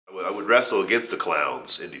would wrestle against the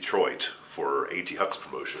Clowns in Detroit for A.T. Huck's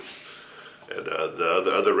promotion. And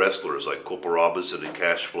the other wrestlers like Corporal Robinson and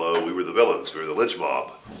Cash Flow, we were the villains. We were the lynch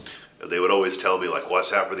mob. And they would always tell me, like,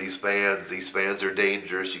 watch out for these fans. These fans are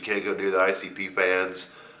dangerous. You can't go near the ICP fans.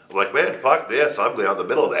 I'm like, man, fuck this. I'm going out in the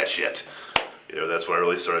middle of that shit. You know, that's when I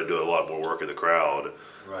really started doing a lot more work in the crowd.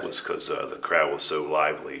 Right. Was because the crowd was so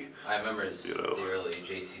lively. I remember the early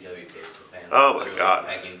JCW days. The fans. Oh my god!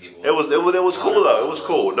 It was cool though. It was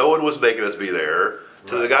cool. No one was making us be there.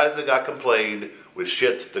 To the guys that got complained with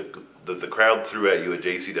shit that the crowd threw at you at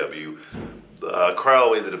JCW, cry all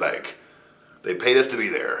the way to the bank. They paid us to be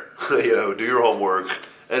there. You know, do your homework.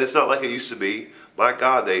 And it's not like it used to be. My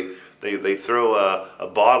God, they throw a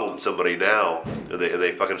bottle at somebody now, and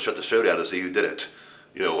they fucking shut the show down to see who did it.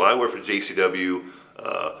 You know, when I worked for JCW,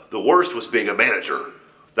 the worst was being a manager.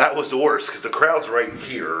 That was the worst because the crowd's right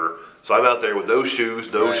here. So I'm out there with no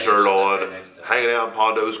shoes, no shirt on, hanging out in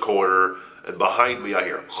Pondo's corner, and behind me I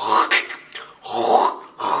hear.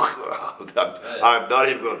 I'm not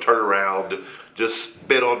even going to turn around. Just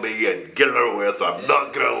spit on me and get it over with. I'm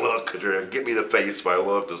not going to look because you're going to get me in the face if I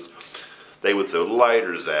look. They would throw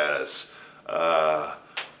lighters at us.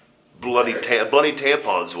 Bloody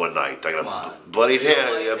tampons one night. Bloody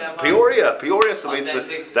tampons. Peoria. So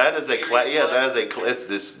that is it's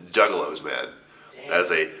this Juggalos, man.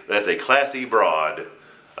 That is a classy broad.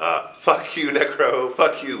 Fuck you, Necro.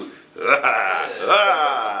 Fuck you.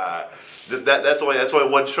 That's only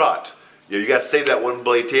one shot. You got to save that one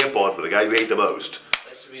bloody tampon for the guy you hate the most.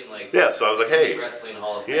 That should be in like. Yeah, so I was like, hey. Wrestling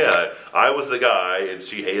Hall of Fame. Yeah, I was the guy, and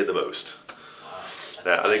she hated the most.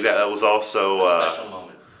 Wow, I think that was also. A special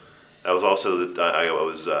moment. That was also that I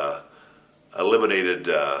was eliminated,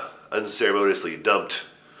 unceremoniously dumped.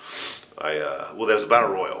 Well, there was a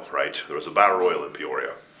battle royal, right? There was a battle royal in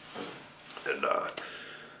Peoria, and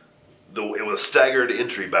it was a staggered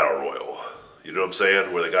entry battle royal. You know what I'm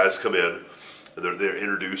saying? Where the guys come in and they're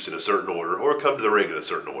introduced in a certain order, or come to the ring in a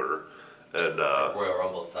certain order, and like Royal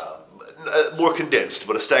Rumble style. More condensed,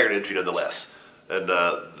 but a staggered entry nonetheless. And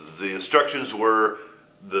the instructions were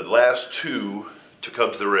the last two to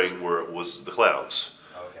come to the ring was the Clowns.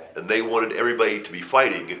 Okay. And they wanted everybody to be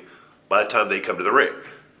fighting by the time they come to the ring.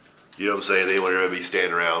 You know what I'm saying? They wanted everybody to be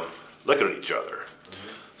standing around looking at each other.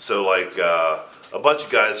 Mm-hmm. So like a bunch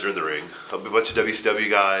of guys are in the ring, a bunch of WCW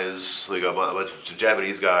guys, like a bunch of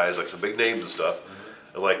Japanese guys, like some big names and stuff.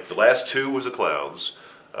 Mm-hmm. And like the last two was the Clowns.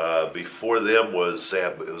 Before them was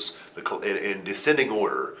in descending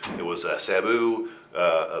order. It was Sabu,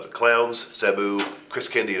 the Clowns, Sabu, Chris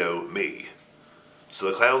Candido, me. So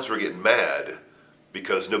the Clowns were getting mad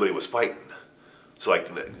because nobody was fighting. So like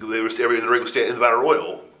everybody in the ring was standing in the battle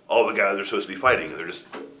royal. All the guys are supposed to be fighting, and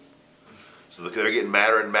they're getting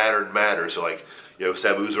madder and madder and madder. So like, you know,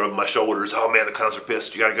 Sabu's rubbing my shoulders. Oh man, the Clowns are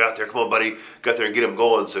pissed. You gotta go out there. Come on, buddy. Go out there and get him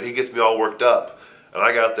going. So he gets me all worked up, and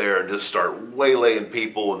I got there and just start waylaying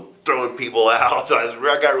people and throwing people out.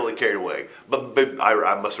 I got really carried away. But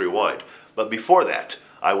I must rewind. But before that,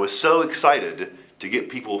 I was so excited to get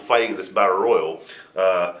people fighting this battle royal.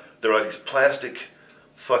 There were like these plastic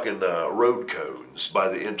fucking road cones by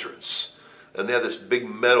the entrance, and they had this big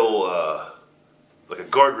metal, like a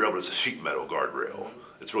guardrail, but it's a sheet metal guardrail.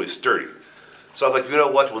 It's really sturdy. So I was like, you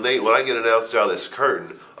know what? When I get announced out of this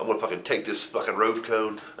curtain, I'm gonna fucking take this fucking road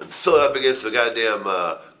cone and throw it up against the goddamn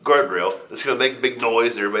guardrail. It's gonna make a big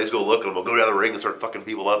noise, and everybody's gonna look, and I'm gonna go down the ring and start fucking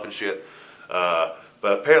people up and shit.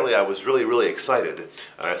 But apparently, I was really, really excited,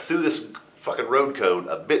 and I threw this fucking road cone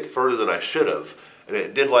a bit further than I should have, and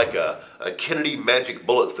it did like a Kennedy magic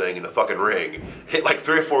bullet thing in the fucking ring. Hit like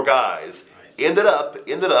 3 or 4 guys. Ended up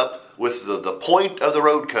with the point of the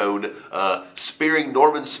road cone spearing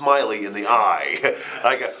Norman Smiley in the eye.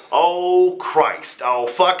 Like, oh Christ, oh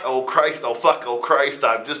fuck, oh Christ, oh fuck, oh Christ!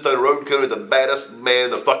 I've just done a road cone at the baddest man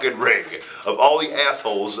in the fucking ring. Of all the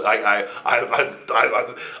assholes, I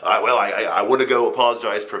want to go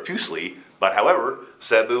apologize profusely. But however,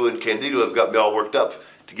 Sabu and Candido have got me all worked up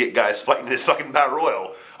to get guys fighting in this fucking battle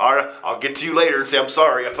royal. All right, I'll get to you later and say I'm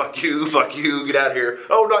sorry. Fuck you, get out of here.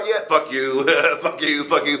 Oh, not yet. Fuck you,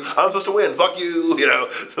 fuck you. I'm supposed to win. Fuck you. You know,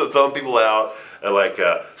 throwing people out. And like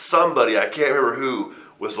somebody, I can't remember who,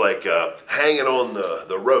 was like hanging on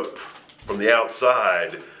the rope from the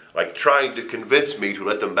outside, like trying to convince me to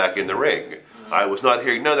let them back in the ring. Mm-hmm. I was not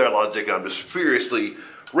hearing none of their logic, and I'm just furiously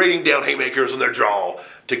raining down haymakers on their jaw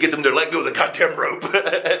to get them to let go of the goddamn rope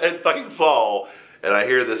and fucking fall. And I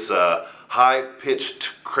hear this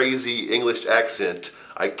high-pitched, crazy English accent.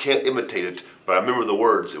 I can't imitate it, but I remember the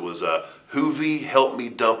words. It was, Hoovy, help me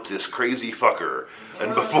dump this crazy fucker.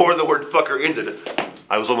 And before the word fucker ended,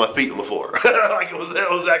 I was on my feet on the floor. Like it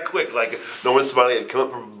was that quick. Like Norman Smiley had come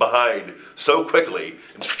up from behind so quickly,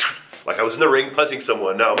 like I was in the ring punching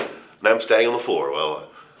someone. Now I'm standing on the floor. Well,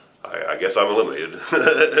 I guess I'm eliminated.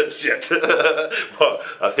 Shit. Well,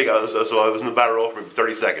 I think I was in the battle royal for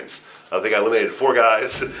 30 seconds. I think I eliminated 4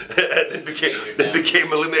 guys, and then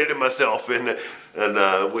became eliminated myself. But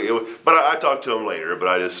I talked to him later. But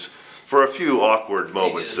I just, for a few awkward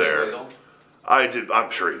moments there, I did.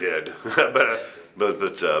 I'm sure he did.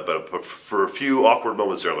 But for a few awkward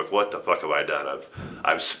moments there, I'm like, what the fuck have I done?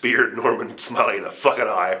 I've speared Norman Smiley in the fucking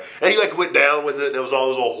eye, and he like went down with it, and it was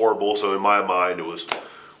all horrible. So in my mind, it was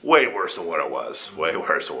way worse than what it was. Way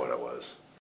worse than what it was.